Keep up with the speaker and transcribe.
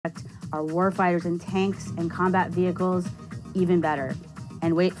our warfighters in tanks and combat vehicles even better.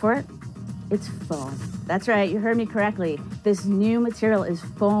 And wait for it, it's foam. That's right, you heard me correctly. This new material is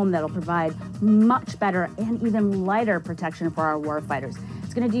foam that'll provide much better and even lighter protection for our warfighters.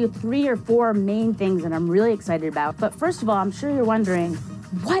 It's gonna do 3 or 4 main things that I'm really excited about. But first of all, I'm sure you're wondering,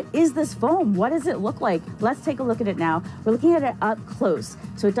 what is this foam? What does it look like? Let's take a look at it now. We're looking at it up close,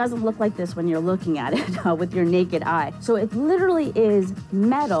 so it doesn't look like this when you're looking at it with your naked eye. So it literally is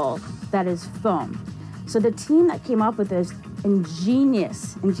metal that is foam. So the team that came up with this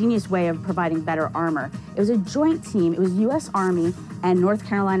ingenious way of providing better armor, it was a joint team. It was U.S. Army and North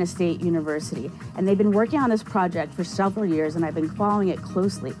Carolina State University. And they've been working on this project for several years, and I've been following it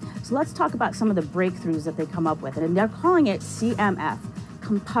closely. So let's talk about some of the breakthroughs that they come up with. And they're calling it CMF,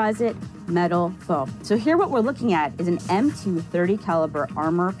 Composite Metal Foam. So here what we're looking at is an M2 30 caliber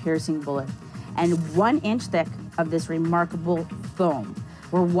armor piercing bullet and 1 inch thick of this remarkable foam.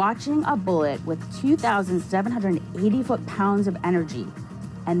 We're watching a bullet with 2,780 foot-pounds of energy,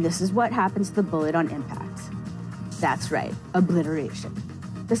 and this is what happens to the bullet on impact. That's right, obliteration.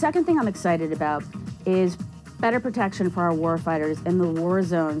 The second thing I'm excited about is better protection for our warfighters in the war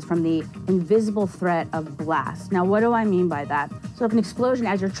zones from the invisible threat of blast. Now, what do I mean by that? So if an explosion,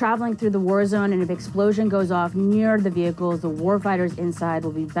 as you're traveling through the war zone, and if explosion goes off near the vehicles, the warfighters inside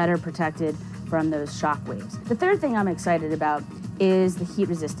will be better protected from those shock waves. The third thing I'm excited about is the heat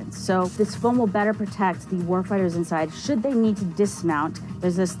resistance. So this foam will better protect the warfighters inside should they need to dismount.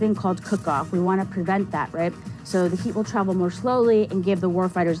 There's this thing called cook-off. We want to prevent that, right? So the heat will travel more slowly and give the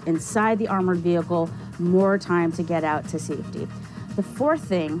warfighters inside the armored vehicle more time to get out to safety. The fourth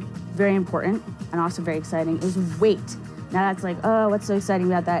thing, very important and also very exciting, is weight. Now that's like, oh, what's so exciting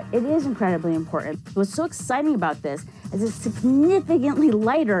about that? It is incredibly important. What's so exciting about this is it's significantly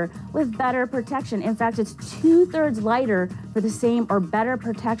lighter with better protection. In fact, it's 2/3 lighter for the same or better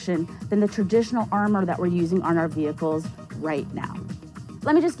protection than the traditional armor that we're using on our vehicles right now.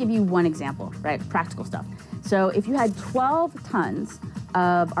 Let me just give you one example, right? Practical stuff. So if you had 12 tons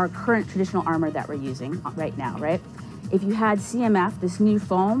of our current traditional armor that we're using right now, right? If you had CMF, this new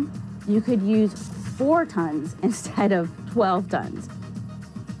foam, you could use 4 tons instead of 12 tons.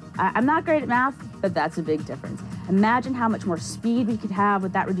 I'm not great at math, but that's a big difference. Imagine how much more speed we could have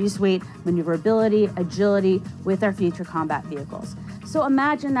with that reduced weight, maneuverability, agility with our future combat vehicles. So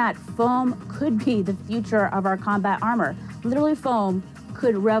imagine that foam could be the future of our combat armor. Literally, foam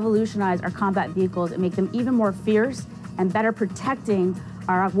could revolutionize our combat vehicles and make them even more fierce and better protecting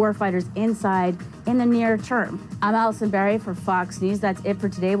our warfighters inside in the near term. I'm Allison Berry for Fox News. That's it for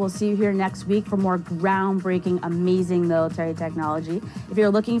today. We'll see you here next week for more groundbreaking, amazing military technology. If you're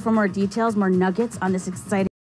looking for more details, more nuggets on this exciting